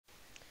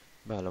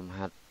và lồng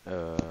hạt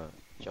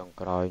trong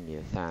còi nhẹ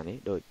xa ní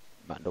đôi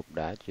bạn đục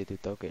đá chưa từ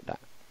tới cái đã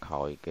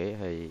khỏi cái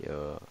hay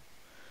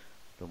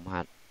lồng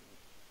hạt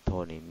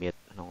thôi này miệt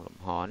nòng lồng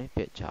hò ní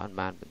việc chọn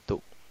ban vận tụ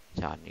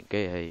chọn những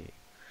cái hay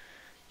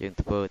dương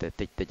thưa tại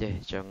tịch tới chứ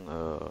trong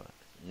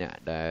nhà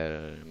đại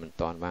mình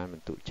toàn ban mình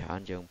tụ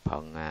chọn dương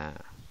phần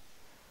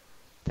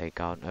thầy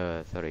con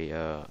sorry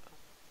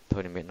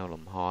thôi này miệt nòng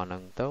lồng hò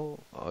nâng tấu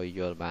ôi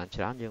giờ ban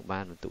chọn dương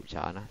ban mình tụ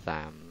chọn nó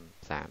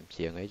giảm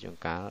chiếng ấy trong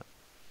cá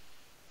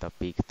tập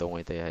pi tung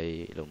ấy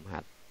thì lùm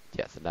hạt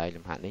chả đây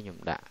lùm hạt đấy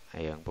nhầm đạ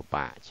hay ông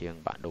bà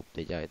chiêng bạn đục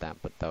thì chơi tạm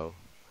bật tàu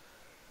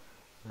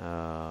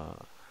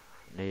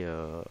này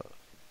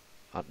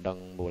ở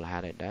đằng bù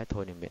là này đấy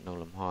thôi thì miệng nông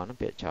làm ho nó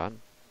bị chọn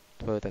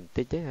thôi thành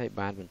tích đấy hay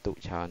ban mình tụ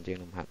tròn chiêng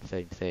lùm hạt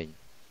xem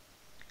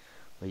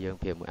bây giờ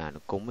phía một nó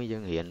cúng mấy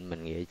dân hiện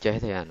mình nghĩ chế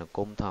thì nó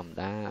cúng thầm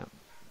đã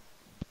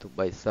tụ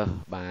bay sơ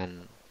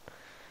ban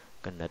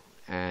cần đợt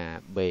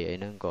b ấy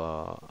nó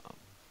có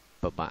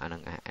bà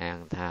năng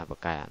an tha bà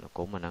cả nó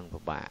cũng mà năng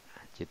bà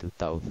chỉ tụ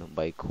tàu xong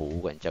bay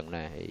khủ gần chân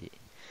này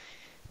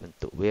mình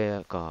tụ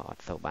bia có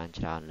sầu ban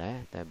tròn đấy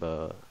tại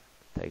bờ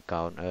thầy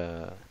con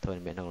thôi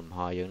miền đông làm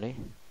ho dương đấy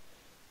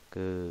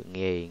cứ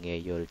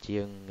nghề vô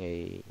chiêng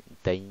nghề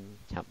tinh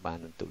chập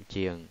bàn mình tụ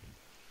chiêng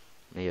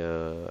bây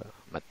giờ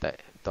mặt tệ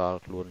to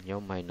luôn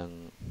nhóm mày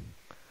năng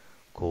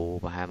khủ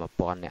và hai mà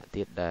pon nè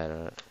tiết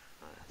là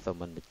sau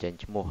mình được trên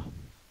mua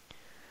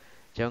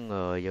cho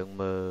người dân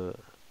mơ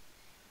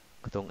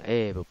ตรง A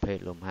ประเภท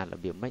ลมหาระ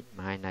เบียบไม่ม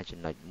าให้นายចំ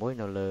ណុចមួយ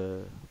នៅលើ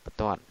បន្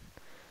ទាត់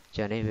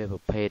ចានេះវាប្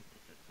រភេទ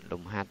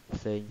លំហាត់ផ្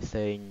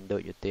សេងដូ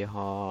ចឧទាហ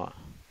រណ៍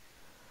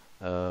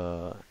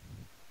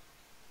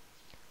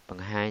ប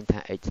ង្ហាញថា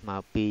x ស្មើ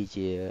2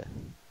ជា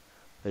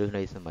ឬ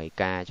នៃសមី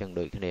ការអញ្ចឹង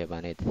ដូចគ្នាបា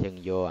ទនេះយើង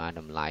យកអា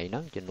តម្លៃហ្នឹ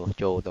ងជំនួស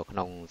ចូលទៅក្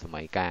នុងស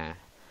មីការ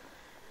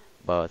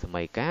បើស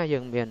មីការយើ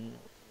ងមាន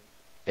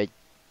x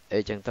អ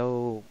ញ្ចឹងទៅ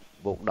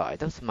បូកដក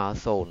ទៅស្មើ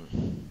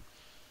0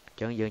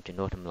ចឹងយើងចំ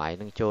នួនតម្លៃ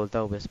នឹងចូល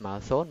ទៅវាស្មើ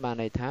0បាន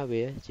ន័យថា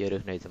វាជាឫ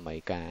សនៃសមី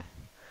ការ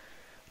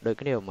ដូច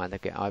គ្នាប្រហែលតែ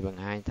គេឲ្យប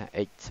ង្ហាញថា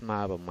x ស្មើ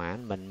ប្រមាណ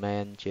មិនមែ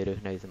នជាឫស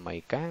នៃសមី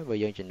ការបើ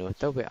យើងចំនួន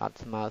ទៅវាអត់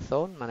ស្មើ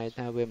0បានន័យ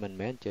ថាវាមិន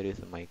មែនជាឫស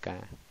សមីកា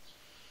រ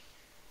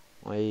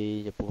ហើយ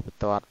ចំពោះបន្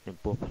ទាត់ចំ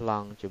ពោះប្ល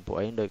ង់ចំពោះ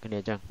អីដូចគ្នា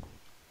ចឹង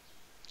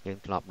យើង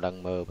ធ្លាប់ដឹង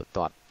មើលបន្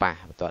ទាត់ប៉ះ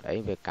បន្ទាត់អី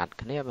វាកាត់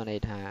គ្នាបានន័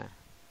យថា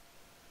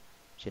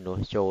ចំនួន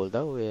ចូល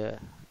ទៅវា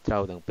ត្រូ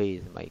វទាំងពីរ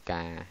សមី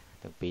ការ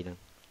ទាំងពីរហ្នឹង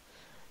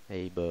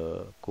ហើយបើ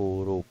គូ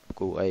រូប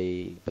គូអី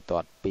បន្ទា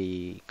ត់ពី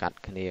កាត់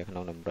គ្នាក្នុ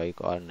ងតម្រុយ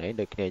ក៏អន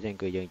ដូចគ្នាអញ្ចឹង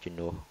គឺយើងជំ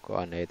នួសក៏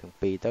អនទាំង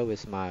ពីរទៅវា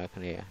ស្មើ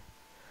គ្នា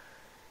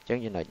អញ្ចឹង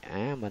ចំណុច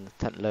A มันស្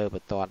ថិតលើប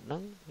ន្ទាត់ហ្នឹ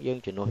ងយើង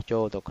ជំនួសចូ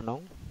លទៅក្នុង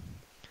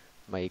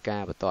មីកា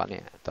របន្ទាត់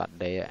នេះបន្ទាត់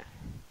D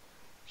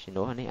ជំ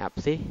នួសនេះ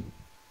abscis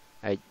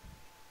x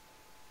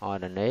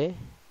ordine y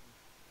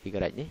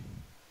នេះ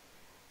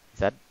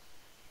z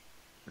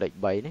លេខ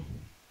3នេះ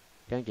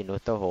អញ្ចឹងជំនួស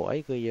ទៅរកអី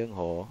គឺយើង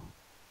រក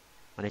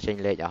នេះចេញ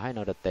លេខឲ្យ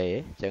នៅទៅ t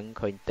អញ្ចឹង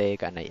ឃើញ t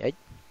ករណី x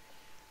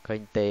ឃើ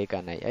ញ t ក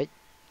រណី x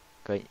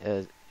ឃើញ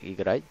y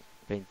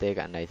ឃើញ t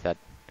ករណី z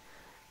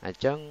អ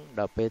ញ្ចឹង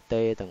ដល់ពេល t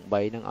ទាំង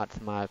3នឹងអត់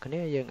ស្មើគ្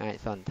នាយើងអាច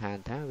សន្និដ្ឋាន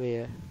ថាវា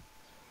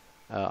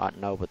អត់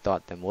នៅបន្ទា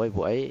ត់តែមួយព្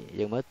រោះអី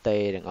យើងមើល t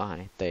ទាំងអស់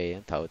នេះ t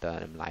ត្រូវតែ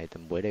តម្លៃតែ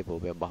មួយទេព្រោះ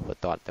វាបោះប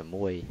ន្ទាត់តែ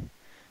មួយ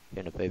ពេ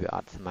លដល់ពេលវាអ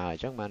ត់ស្មើអ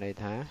ញ្ចឹងបានន័យ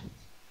ថា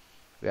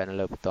វានៅ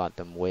លើបន្ទាត់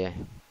តែមួយឯង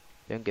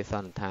អញ្ចឹងគេស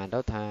ន្និដ្ឋានទៅ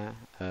ថា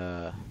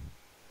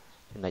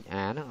ចំណុច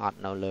A ហ្នឹងអត់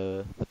នៅលើ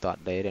បន្ទាត់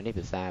D នេះ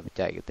ភាសាបច្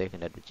ចេកទេសគ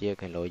ណិតវិទ្យា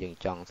គេលោយើង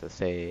ចង់សរ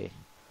សេរ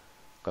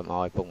កុំ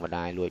ឲ្យពុកម្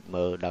ដាយលួច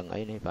មើលដឹង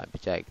អីនេះប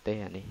ច្ចេកទេស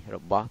អានេះរ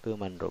បស់គឺ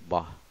មិនរប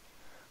ស់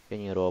គេ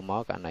ញរម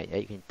កករណី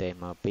x ឃើញ t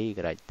មក2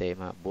ក្រាច់ t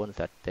មក4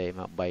សិត t ម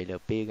ក3លើ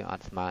2គឺអ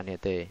ត់ស្មើនេះ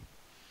ទេ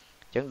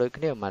អញ្ចឹងដូច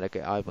គ្នាមក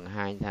គេឲ្យបង្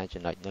ហាញថា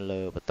ចំណុចនៅ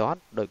លើបន្ទាត់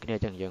ដូចគ្នាអ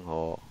ញ្ចឹងយើងរ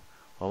ក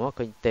មក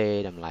ឃើញ t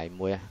តម្លៃ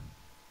មួយ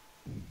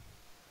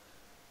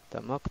តើ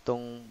មកខ្ទ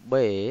ង់ B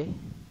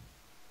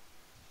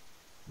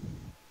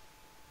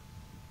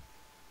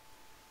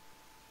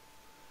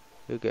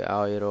គឺគេ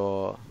ឲ្យរ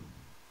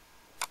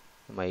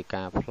សមី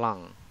ការប្ល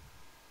ង់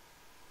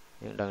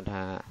យើងដឹង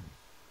ថា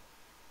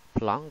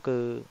ប្លង់គឺ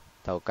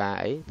ត្រូវការ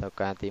អីត្រូវ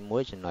ការទី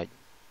1ចំណុច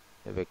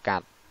វាកា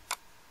ត់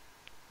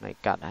ហើយ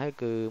កាត់ហើយ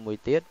គឺមួយ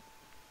ទៀត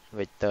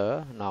vector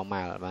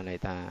normal បានន័យ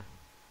ថា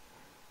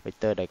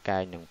vector ដែលកែ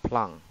ងនឹងប្ល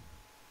ង់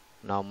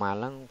normal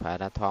ហ្នឹងប្រហែល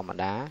ថាធម្ម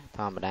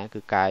តាគឺ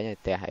កែងឲ្យ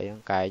ផ្ទះអីហ្នឹ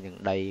ងកែងនឹង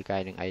ដីកែ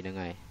ងនឹងអីហ្នឹង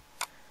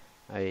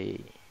ហើយ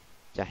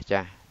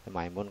ចាស់ស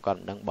ម័យមុនគាត់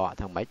មិនដឹងបក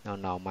ថាម៉េចនៅ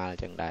normal អ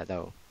ញ្ចឹងដែរទៅ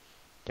អ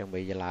ញ្ចឹង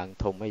វាឡើង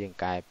ធំហើយយើង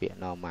កែពាក្យ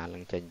normal ឡើ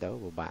ងចេញទៅ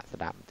ពិបាកស្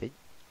ដាប់បន្តិច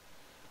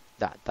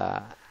ដាក់តា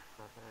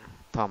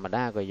ធម្ម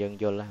តាក៏យើង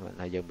យល់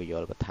ដែរយើងបញ្យ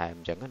ល់បន្ថែម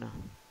អញ្ចឹងណា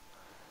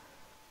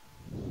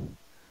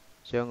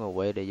ជាងអ្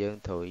វីដែលយើង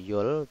ត្រូវយ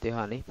ល់ឧទាហ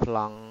រណ៍នេះប្ល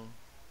ង់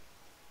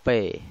P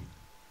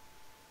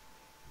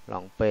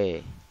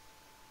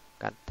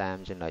កាត់តាម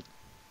ចំណុច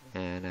A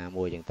ណា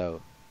មួយអញ្ចឹងទៅ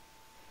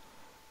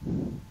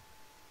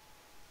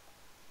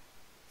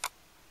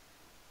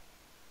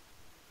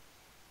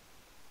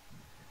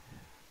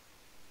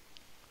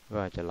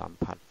vàច្រឡំ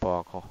ផាត់ព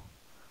ណ៌ខុស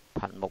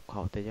ផាត់មុខខុ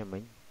សតិចហ្នឹងមិ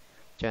ញ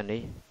cho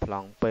ní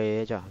plong p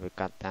cho với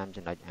cắt tam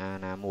cho nó a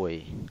na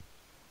mùi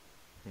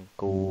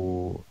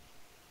cu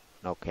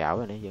nó khéo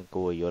rồi đấy dương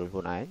cu vô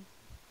luôn ấy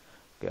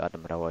cái ở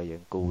tầm đầu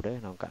dương cu đấy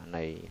nó cả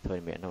này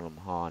thôi miệng nó làm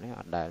ho đấy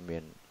ở đại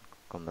miền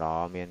cầm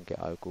rò miền cái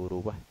ở cu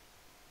rú á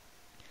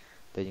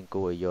tới dương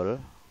cu vô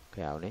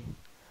khéo đấy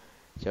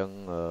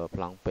chân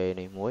plong p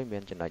này muối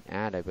miền cho nó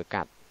a để với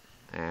cắt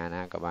a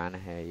na các bạn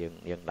này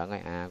dương đắng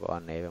ngày a của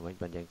anh này và mình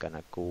bên chân cần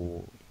là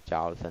cu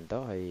chào sân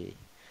tốt hay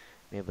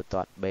miền bờ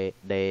toát b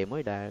d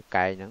mới đã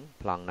cài nắng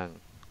plong nằng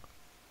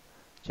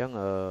chẳng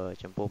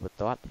chấm phu bật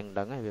toát chẳng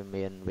đắng hay về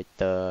miền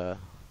Victor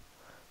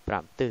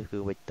pram tưคื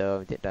อ Victor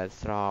ที่ได้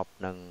สอบ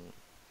นั่ง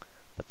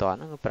บทตอน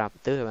นั้นปรับ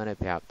ตื้อมาใน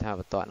แบบถ้า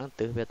บทตอนนั้น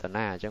ตื้อเวทน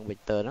าจัง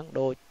Victor นั้นโ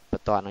ดยบ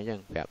ทตอนนั้นยัง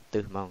แบบ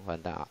ตื้อมองคน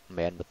แต่แม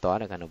นบทตอน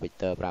ในขณะ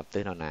Victor ปรับ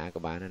ตื้อหนากั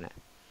บบ้านนั่นแหละ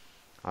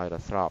เอาแต่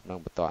สอบนั่ง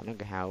บทตอนนั้น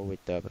ก็หา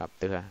Victor ปรับ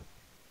ตื้อ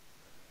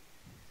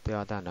เที่ย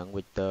วตาหนัง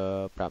Victor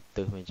ปรับ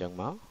ตื้อเป็นจัง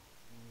ม้อ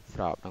ส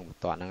อบนั่งบท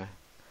ตอนนั้น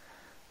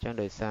จังโ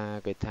ดยซา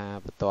เกิดทา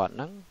บทตอน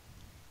นั้น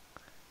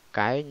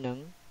cái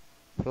nắng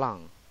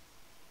plong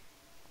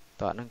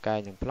tọa năng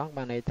cái nắng plong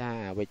ban này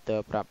tha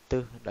Victor pram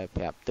tư đại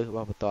phép tư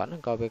bao tọa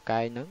năng coi về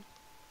cái nắng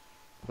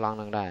plong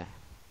năng đại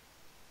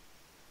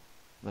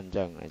mình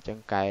dần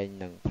chân cái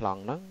nắng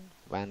plong nắng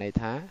ban này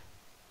tha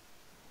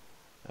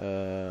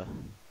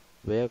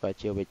với có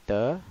chiều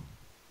Victor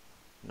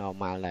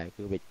normal lại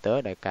cứ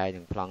Victor đại cái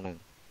nắng plong năng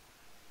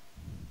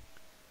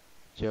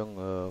chương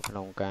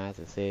nông ca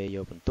c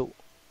vô phần tụ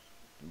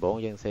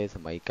 4 dân c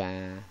sầm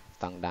ca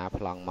tăng đa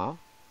plong máu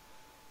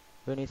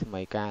với ní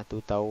sầm ca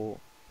tu tâu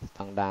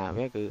tăng đa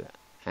với cứ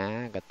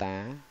a gà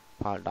tá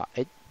phò đỏ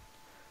x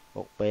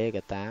một b gà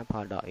tá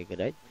phò đỏ y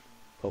x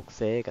một c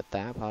gà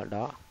tá phò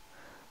đỏ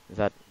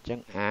giật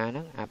chân a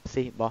nó áp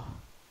xi bo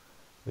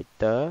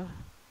Victor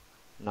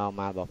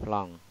normal bỏ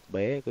plong b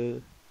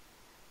cứ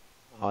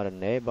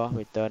ordinary bo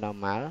Victor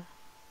normal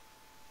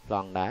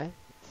plong đá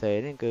c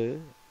nên cứ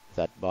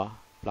giật bo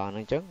plong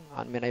năng chứng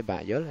anh bên đây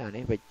bà nhớ là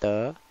ní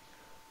Victor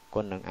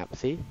con năng áp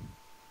xi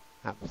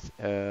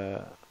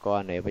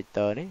con này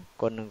Victor này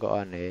con năng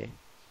con này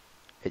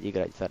cái gì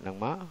sạch năng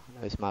máu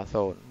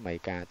smartphone mấy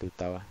cả từ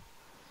tàu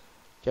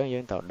chứ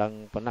những tàu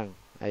đăng vấn năng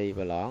ai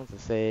và lỏng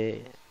xe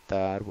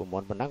tờ của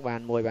một vấn đắc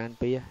ban môi ban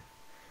pia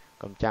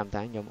còn trăm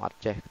tháng nhóm ọt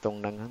trẻ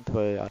tung năng hắn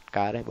thuê ọt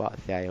cá đấy bỏ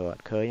xài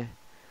ọt khơi nhá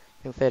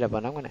nhưng xe là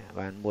vấn đắc này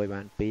ban môi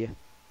ban pia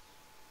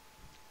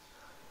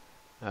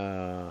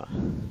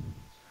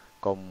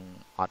cùng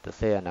ọt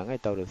xe nắng cái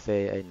tàu được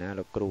xe ấy nè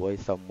là kêu ấy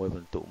xong môi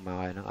phần tụ màu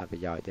ấy nó ọt phải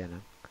giỏi thế nè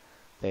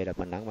đây là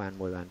vấn đắc ban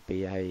môi ban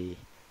pia hay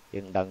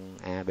nhưng đăng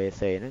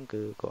ABC nó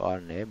cứ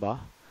còn để bỏ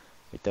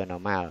Victor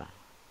normal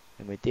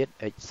mới tiết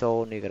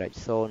exon này cái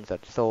exon sật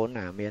son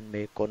là miền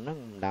mê côn nó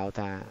đào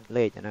thà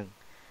lê cho năng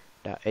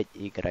đã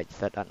xy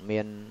sật ăn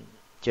miền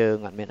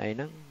chơi ăn miền ấy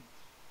nó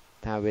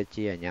tha về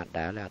chia nhạt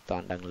đá là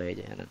toàn đăng lê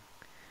cho năng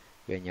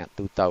về nhạt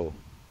tu tàu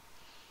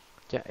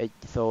chứ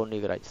exon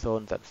này cái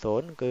exon sật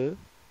son cứ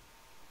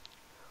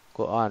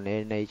còn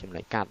này chấm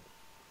lại cắt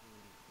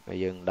mà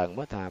dừng đằng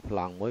mất thà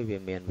plong mới về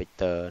miền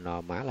Victor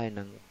normal lại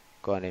năng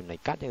còn em này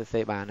cắt như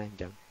C3 này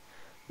chẳng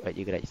vậy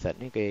như cái đại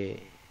sẵn cái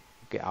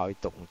oi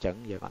tụng chấn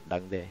giờ còn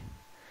đăng đây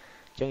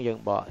chân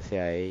dân bỏ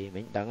sẽ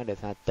mình đăng để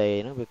xa T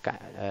nó với cả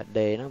D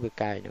nó với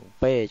cái những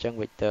P trong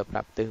Victor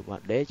pram tư một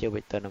đế cho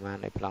Victor normal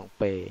này plong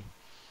P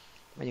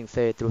mấy những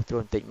C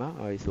trôn tịnh mất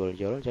rồi xuống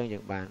chỗ chân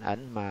những bàn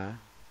ấn mà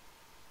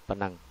phần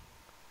năng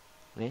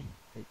đấy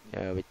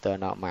Victor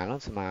normal nó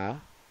mà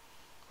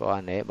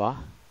còn để bỏ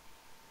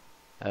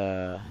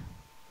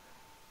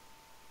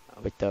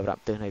Victor pram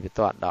tư này với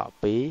toàn đỏ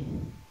pí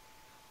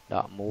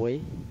đỏ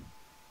muối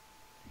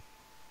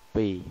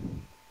pì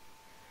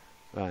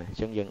và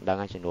chân dựng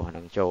đang chuyển đổi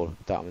năng trầu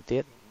tạo một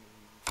tiết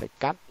phải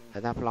cắt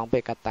để ta plong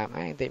pe cắt tạm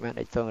anh thì bạn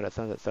để sơn là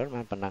sơn sớm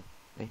man phần năng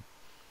này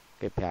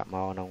cái phèo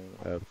màu nông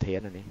ở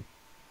thiên này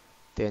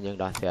tiền những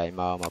đỏ xẻ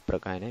màu mà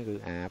bực này đấy cứ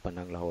phần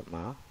năng là hột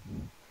máu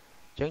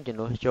chân chuyển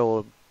đổi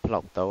trầu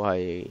lọc tàu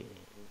hay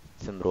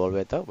sầm ruột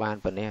về tớp ban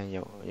phần này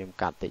nhiều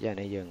cắt thì cho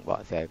nên dừng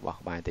bỏ xẻ bỏ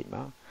bài tịnh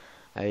máu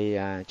ai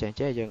trang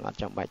chế dân ở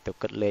trong bạch tục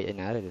kết lệ ấy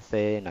nãy là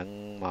C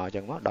nặng màu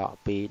chân máu đỏ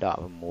pi đỏ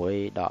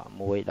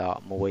đỏ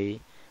muối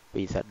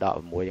pi sệt đỏ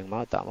muối chân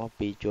máu tạo máu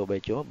pi chua bê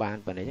chúa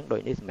ban và này những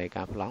đội nít mấy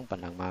cà phóng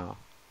phần năng màu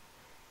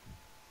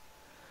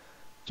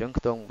chứng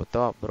tung bờ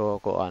to pro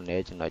của anh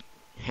ấy chân đợi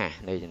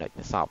này chân đợi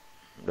sọc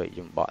đội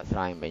dùng bỏ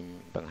sai mình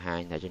bằng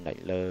hai là chân đợi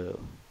lơ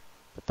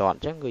toàn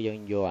chắc người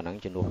dân vô nắng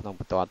chân đục trong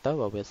toàn tới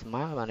vào về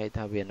smart và này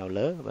tha viên nào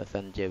lớn và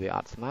sân chơi về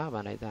art smart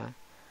và này ta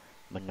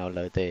mình nào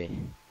lời tề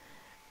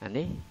anh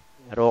ấy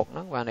rột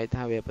nó và này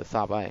tha về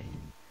sọp ấy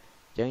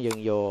chẳng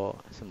dừng vô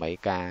mấy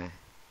ca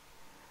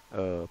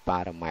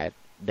paramet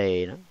D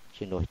nó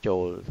chỉ nổi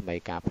trồ mấy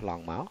ca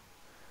plong máu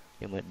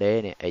nhưng mà D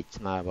này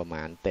x mà và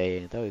màn T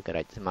tới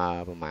cái x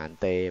mà và màn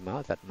T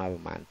máu giật mà và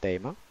màn T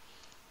máu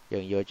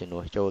dừng vô chỉ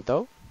nổi trồ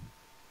tốt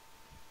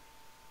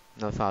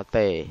nó so T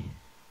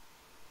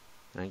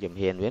năng dùm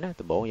hiền với nó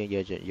từ 4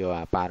 dừng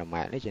vô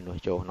paramet nó chỉ nổi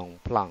trồ nông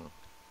plong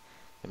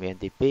miền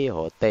TP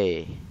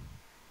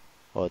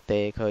hộ T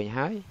khơi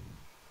hái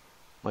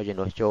មកចំ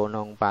នួនចូលក្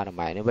នុងប៉ារ៉ា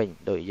ម៉ែត្រនេះវិញ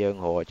ដូចយើង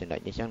រកចំណុច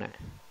នេះចឹងណា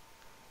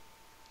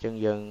ចឹង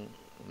យើង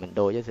មិន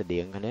ដូចទេស្តៀ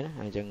ងគ្នាណា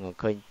អញ្ចឹង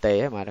ឃើញតេ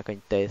មកដល់ឃើញ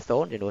តេ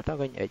0ចំនួនទៅ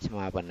ឃើញ x ស្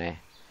មើប៉ុណ្ណេះ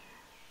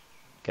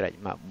ក្រាច់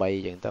មក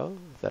3ចឹងទៅ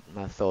សិតម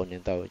ក0ចឹ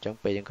ងទៅអញ្ចឹង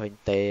ពេលយើងឃើញ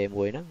តេ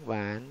មួយហ្នឹង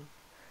បាន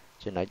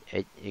ចំណុច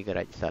x y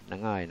សិតហ្នឹ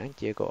ងហើយហ្នឹង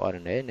ជា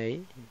coordinate នៃ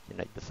ចំ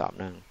ណុចប្រសព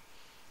ហ្នឹង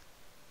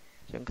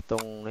អញ្ចឹងខ្ទ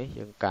ង់នេះ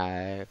យើងកែ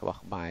ក្បោះ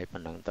ក្បាយប៉ុ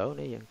ណ្ណឹងទៅ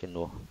នេះយើងជំ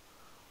នួស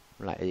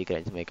ម្លាយ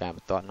y សមីការប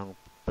ន្ទាត់ក្នុង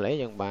play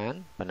យើងបាន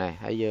ប៉ុណ្ណេះ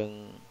ហើយយើង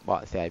ប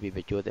កស្រាយពីប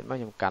ញ្ជួទៀតមក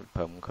ខ្ញុំកាត់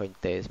ព្រមឃើញ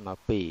តេស្មើ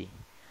2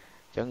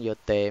អញ្ចឹងយក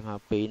តេមក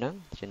2ហ្នឹង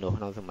ជំនួស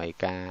ក្នុងសមី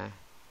ការ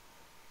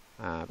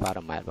ប៉ា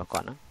រ៉ាម៉ែត្ររបស់គា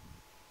ត់ហ្នឹង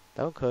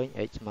ទៅឃើញ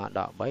x ស្មើដ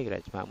ល់3 y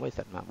ស្មើ1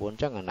សិតមក4អ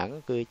ញ្ចឹងអាហ្នឹង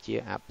គឺជា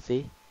abscissa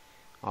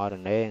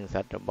ordinate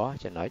សិតរបស់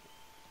ចំណុច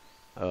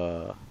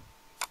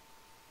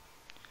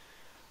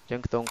ចឹង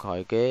ខ្ទង់ក្រោ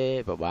យគេ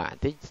ពិបាកប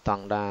ន្តិចស្ត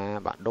ង់ដា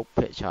បាក់ឌុប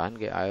ភាគច្រើន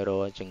គេឲ្យរ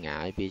កចម្ងា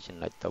យពីចំ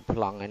ណុចទៅប្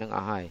លង់ហ្នឹងអ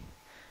ស់ហើយ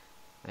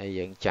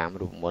យើងចាំ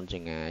រូបមន្តច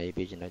ម្ងាយ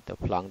ពីចំណុចទៅ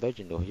ប្លង់ទៅ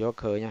ជំនួសយក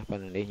ឃើញណាប៉ុ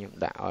ន្តែនេះខ្ញុំ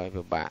ដាក់ឲ្យ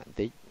ពិបាកបន្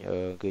តិច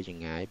គឺច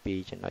ម្ងាយពី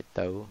ចំណុច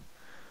ទៅ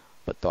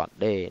បន្ទាត់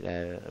ដេដែ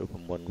លរូប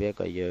មន្តវា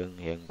ក៏យើង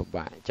រៀងពិ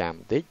បាកចាំ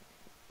បន្តិច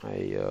ហើ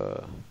យ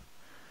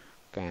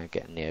ការក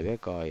ណនាវា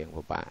ក៏រៀង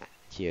ពិបាក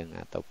ជាង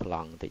ទៅប្ល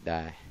ង់បន្តិច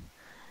ដែរ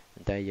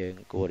តែយើង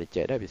គួរតែ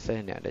ចេះដែរពិសេស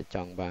អ្នកដែលច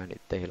ង់បាននិ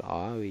ទេសល្អ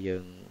គឺយើ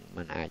ង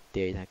មិនអាច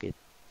ទាយថាគេ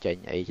ចេញ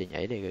អី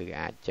ទេគឺគេ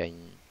អាចចេញ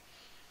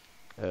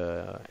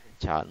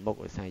ច្រើនមុខ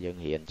ដោយសារយើង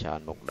រៀនច្រើន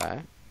មុខដែរ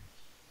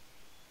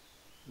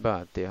បា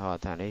ទឧទាហរ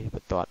ណ៍ថានេះប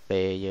ន្ទាត់ D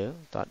យើង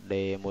បន្ទាត់ D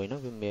មួយនោះ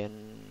វាមាន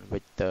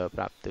vector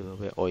ប្រាប់ទិស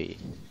វាអុយ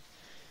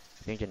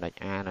យើងចំណុច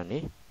A នៅ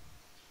នេះ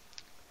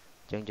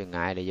អញ្ចឹងចម្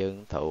ងាយដែលយើង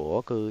ត្រូវ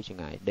គឺចម្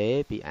ងាយ D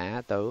ពី A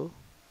ទៅ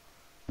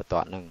បន្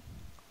ទាត់ហ្នឹង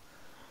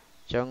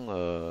អញ្ចឹង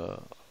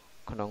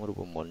ក្នុងរូ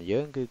បមន្តយើ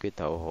ងគឺគេ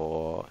ត្រូវរ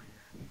ក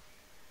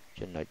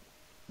ចំណុច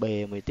B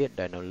មួយទៀត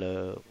ដែលនៅលើ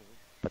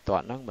បន្ទា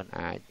ត់ហ្នឹងមិន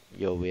អាច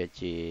យកវា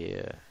ជា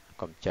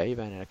កម្ចី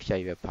បានខ្ចី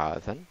វាប្រើ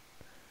សិន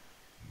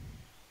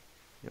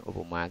ឧប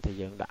មាថា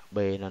យើងដាក់ B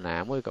នៅណា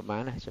មួយក៏បា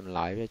នដែរចម្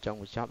លើយវាចង់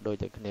បញ្ចប់ដូច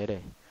តែគ្នាដែ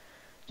រ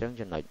អញ្ចឹង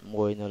ចំណុច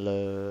មួយនៅ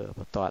លើប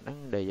ន្ទាត់ហ្នឹង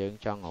ដែលយើង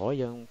ចង់រក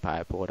យើងប្រែ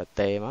ប្រួល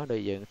តេមកដូ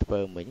ចយើងធ្វើ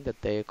មិញ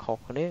តេខុស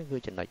គ្នាគឺ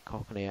ចំណុចខុ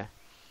សគ្នា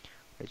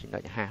ដូចចំណុ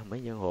ចហាស់មិញ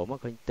យើងរកមក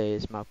ឃើញតេ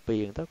ស្មើ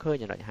2ទៅឃើញ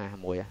ចំណុចហាស់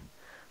មួយ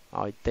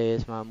ឲ្យតេ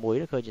ស្មើ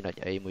1ទៅឃើញចំណុច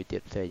A មួយទៀ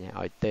តផ្សេង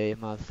ឲ្យតេ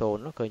ស្មើ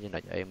0នោះឃើញចំណុ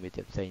ច A មួយ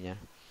ទៀតផ្សេងណា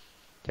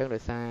អញ្ចឹងដោ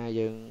យសារ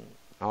យើង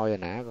ឲ្យអា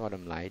ណាក៏ត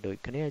ម្លៃដូច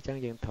គ្នាអញ្ចឹង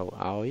យើងត្រូវ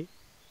ឲ្យ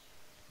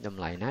ត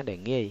ម្លៃណាដែល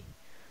ងាយ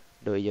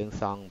ដោយយើង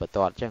សង់បន្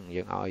ទាត់អញ្ចឹង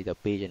យើងឲ្យទៅ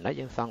2ចំណុច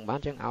យើងសង់បាន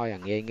អញ្ចឹងឲ្យ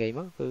អាងាយម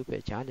កគឺភា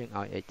គច្រើនយើង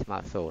ឲ្យ x ស្មើ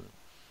0អ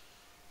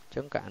ញ្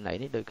ចឹងករណី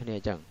នេះដូចគ្នា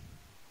អញ្ចឹង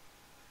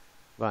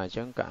បាទអញ្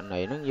ចឹងករណី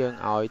ហ្នឹងយើង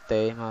ឲ្យ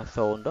តេស្មើ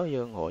0ទៅ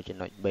យើងរកចំ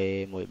ណុច B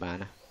មួយបាន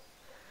ណា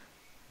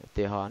ឧ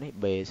ទាហរណ៍នេះ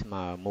B ស្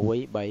មើ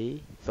1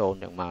 3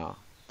 0ចឹងមក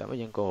តែមក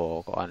យើងក៏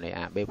អត់នៃ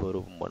AB ព្រោះ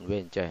រូបមន្តវា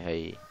អញ្ចេះហើ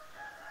យ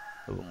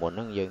រូបមន្តហ្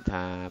នឹងយើង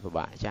ថាពិ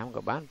បាកចាំ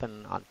ក៏បានប៉ុន្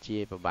តែអត់ជា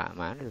ពិបាកហ្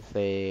មងសរ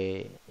សេរ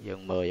យើង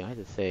មើលយ៉ាងហ្នឹង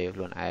សរសេរខ្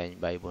លួនឯង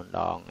 3 4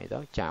 ដងអីទៅ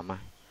ចាំហ่ะ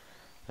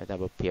ហើយតែ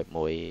ប្រភេទ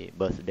មួយ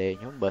birthday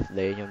ខ្ញុំ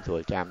ស្រួ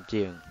លចាំ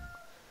ជាង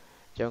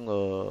អញ្ចឹង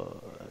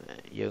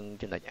យើង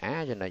ចំណុច A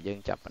ចំណុចយើង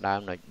ចាប់ផ្ដើម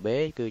ចំណុច B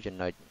គឺចំ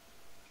ណុច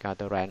ការ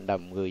ទៅ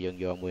random គឺយើង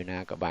យកមួយណា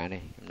ក៏បានដែ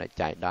រចំណុច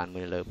ចែកដាន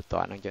មួយលើបន្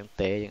ទាត់ហ្នឹងអញ្ចឹង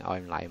តេយើងឲ្យ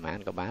ម្លាយប៉ុន្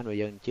មានក៏បានព្រោះ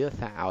យើងជឿ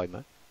សាក់ឲ្យម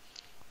ក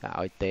តែ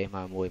ឲ្យតេម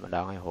កមួយម្ដ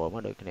ងឲ្យរកម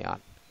កដូចគ្នាអ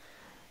ត់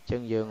អញ្ចឹ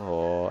ងយើងរ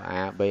ក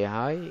AB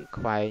ហើយ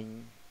ខ្វែង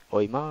អុ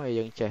យមកហើយ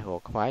យើងចេះរ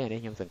កខ្វែងអានេះ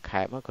ខ្ញុំសង្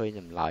ខេបមកឃើញ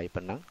ចម្លើយ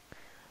ប៉ុណ្ណឹង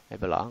ហើយ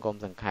ប្រឡងកុំ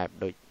សង្ខេប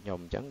ដូចខ្ញុំ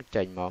អញ្ចឹង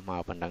ចេញមក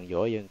ប៉ុណ្ណឹងយ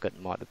កយើងគិត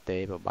មកតេ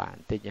ពិបាកប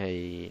ន្តិចហើយ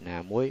ណា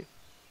មួយ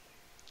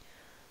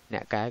អ្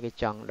នកកែគេ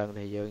ចង់ដឹង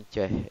ថាយើង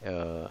ចេះ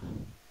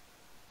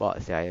បក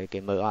ស្រាយគេ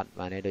មើលអត់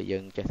បាទនេះដូចយើ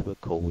ងចេះធ្វើ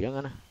គ្រូអញ្ចឹង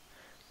ណា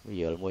វា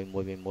យល់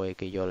មួយ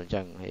គេយល់អញ្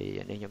ចឹងហើយ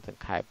នេះខ្ញុំស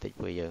ង្ខេបតិច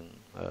ព្រោះយើង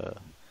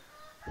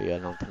វាយ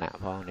ល់ក្នុងថ្នាក់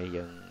ផងនេះ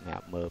យើងសម្រា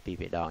ប់មើលពី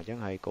ម្ដងអញ្ចឹង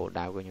ហើយគោល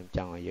ដៅcủaខ្ញុំច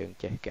ង់ឲ្យយើង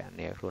ចេះកណ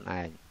នាខ្លួនឯងអ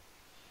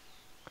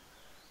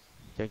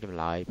ញ្ចឹងចម្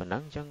លើយប៉ុណ្ណឹ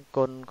ងអញ្ចឹង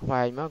គុណខ្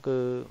វែងមកគឺ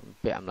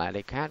ពាក់ម្លាយ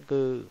លេខខាត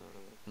គឺ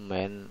មិន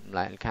មែនម្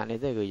លាយលេខខាតនេះ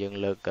ទេគឺយើង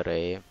លើកកា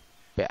រ៉េ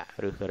ពាក់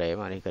ឬការ៉េ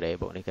មកនេះការ៉េ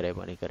បូកនេះការ៉េ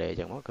បូកនេះការ៉េអញ្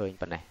ចឹងមកឃើញ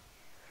ប៉ុណ្ណេះ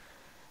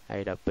ហើ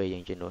យដល់ពេលយើ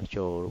ងជំនួស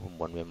ចូលរូប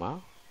មន្តវាមក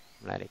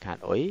ម្លាយលេខខាត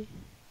អុយ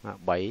មក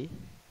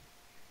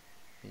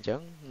3អញ្ចឹង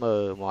មើ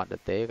លមាត់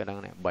តេក៏ដឹង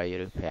ដែរ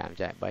3ឬ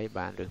5ចែក3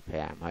បានឬ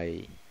5ហើយ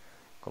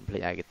កុំភ្លេ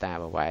ចឯកតា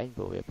ប្រវែង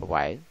ព្រោះវាប្រ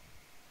វែង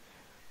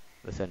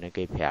បើសិន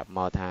គេប្រាប់ម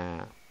កថា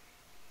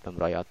ត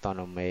ម្រុយ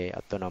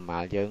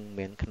autonomal យើង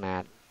មានខ្នា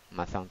ត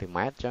1 សង់ទី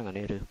ម៉ែត្រអញ្ចឹងអា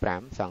នេះឬ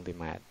5 សង់ទី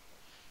ម៉ែត្រ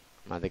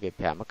មកតែគេ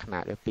ប្រាប់មកខ្នា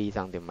តវា2 ស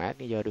ង់ទីម៉ែត្រ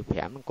នេះយកឬ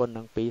5គុណ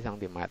នឹង2 សង់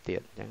ទីម៉ែត្រទៀ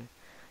តអញ្ចឹង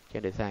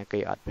ដោយសារគេ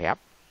អត់ប្រាប់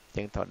អញ្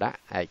ចឹងត្រូវដាក់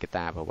ឯក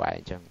តាប្រវែង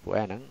អញ្ចឹងព្រោះ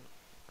អាហ្នឹង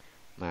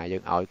មកយើ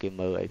ងឲ្យគេ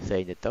មើលឲ្យផ្សេ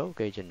ងទៅ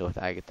គេជំនួស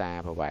ឯកតា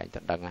ប្រវែងទៅ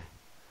ដឹងហ่ะ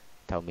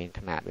ត្រូវមាន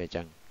ខ្នាតវាអញ្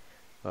ចឹង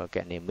ក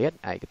ណនាមាត្រ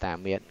ឯកតា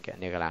មាត្រកណ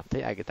នាកន្លះផ្ទៃ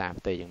ឯកតា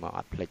ផ្ទៃយើងមកអ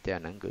ត់ភ្លេចទេ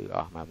អាហ្នឹងគឺអ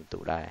ស់មកបន្ទុ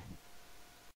កដែរ